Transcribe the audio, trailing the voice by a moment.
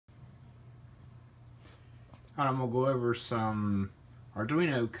I'm going to go over some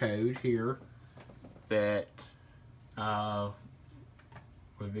Arduino code here that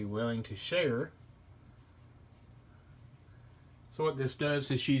would be willing to share. So what this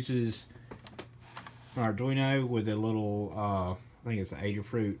does is uses an Arduino with a little, I think it's an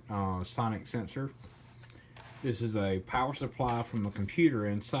Adafruit sonic sensor. This is a power supply from a computer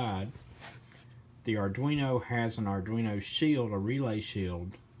inside. The Arduino has an Arduino shield, a relay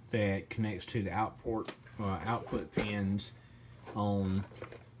shield, that connects to the output pins on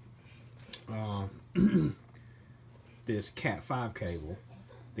this Cat5 cable.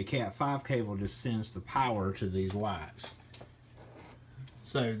 The Cat5 cable just sends the power to these lights.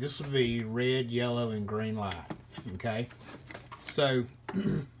 So this would be red, yellow, and green light. Okay, so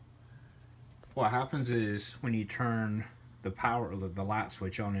what happens is when you turn the power of the light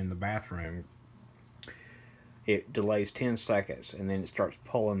switch on in the bathroom, it delays 10 seconds and then it starts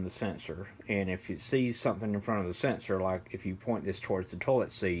pulling the sensor. And if it sees something in front of the sensor, like if you point this towards the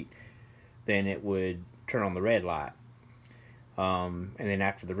toilet seat, then it would turn on the red light. And then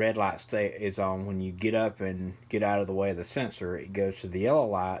after the red light is on, when you get up and get out of the way of the sensor, it goes to the yellow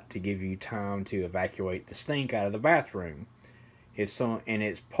light to give you time to evacuate the stink out of the bathroom. And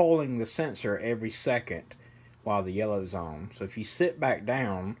it's pulling the sensor every second while the yellow's on. So if you sit back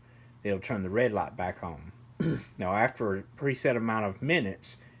down, it'll turn the red light back on. Now after a preset amount of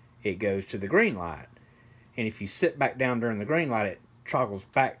minutes, it goes to the green light. And if you sit back down during the green light, it toggles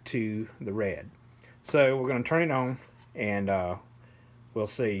back to the red. So we're going to turn it on and we'll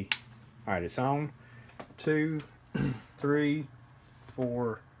see. Alright, it's on. 2, 3,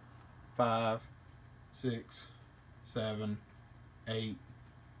 4, 5, 6, 7, 8,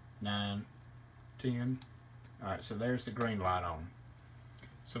 9, 10. Alright, so there's the green light on.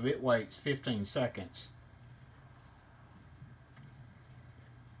 So it waits 15 seconds.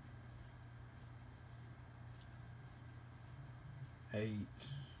 8,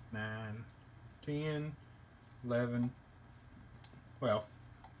 9, 10, 11. Well,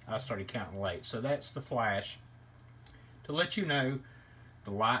 I started counting late. So that's the flash to let you know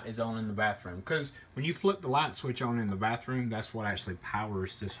the light is on in the bathroom. Because when you flip the light switch on in the bathroom, that's what actually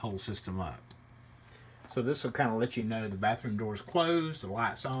powers this whole system up. So this will kind of let you know the bathroom door is closed, the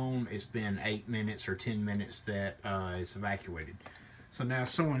light's on, it's been 8 minutes or 10 minutes that it's evacuated. So now if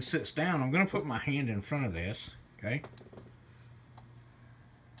someone sits down, I'm going to put my hand in front of this, okay?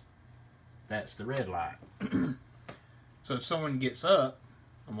 That's the red light. So if someone gets up,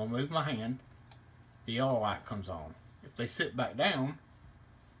 I'm going to move my hand, the yellow light comes on. If they sit back down,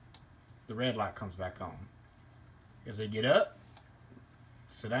 the red light comes back on. If they get up,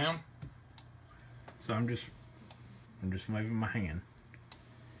 sit down. So I'm just moving my hand.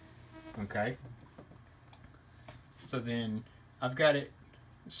 Okay. So then I've got it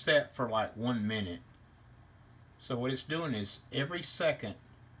set for like 1 minute. So what it's doing is every second,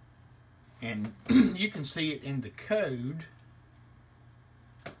 and you can see it in the code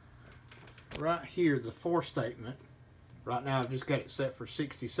right here, the for statement. Right now I've just got it set for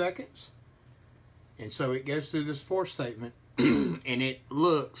 60 seconds. And so it goes through this for statement and it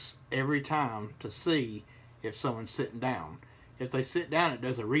looks every time to see if someone's sitting down. If they sit down, it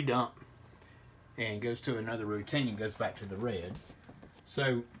does a redump and goes to another routine and goes back to the red.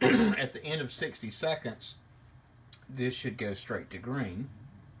 So at the end of 60 seconds, this should go straight to green.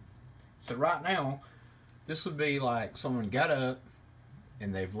 So right now, this would be like someone got up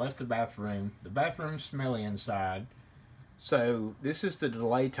and they've left the bathroom. The bathroom's smelly inside. So this is the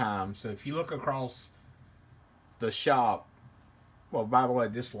delay time. So if you look across the shop, well, by the way,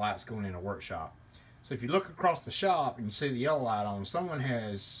 this light's going in a workshop. So if you look across the shop and you see the yellow light on, someone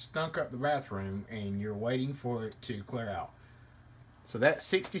has stunk up the bathroom and you're waiting for it to clear out. So that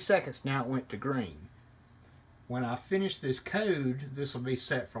 60 seconds now it went to green. When I finish this code, this will be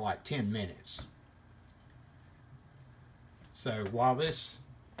set for like 10 minutes. So while this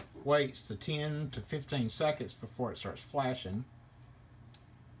waits the 10 to 15 seconds before it starts flashing,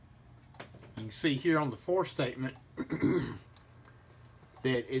 you can see here on the for statement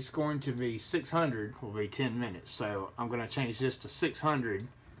that it's going to be 600 will be 10 minutes. So I'm going to change this to 600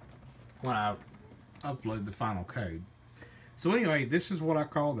 when I upload the final code. So anyway, this is what I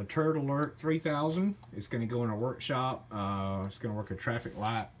call the Turd Alert 3000. It's going to go in a workshop. It's going to work a traffic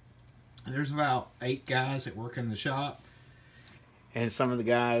light. And there's about 8 guys that work in the shop. And some of the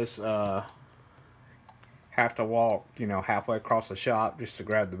guys have to walk, you know, halfway across the shop just to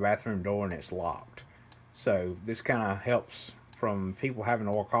grab the bathroom door and it's locked. So this kind of helps from people having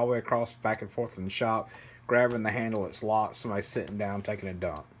to walk all the way across back and forth in the shop, grabbing the handle, it's locked, somebody sitting down taking a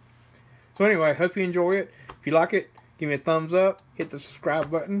dump. So anyway, hope you enjoy it. If you like it, give me a thumbs up, hit the subscribe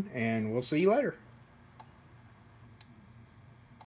button, and we'll see you later.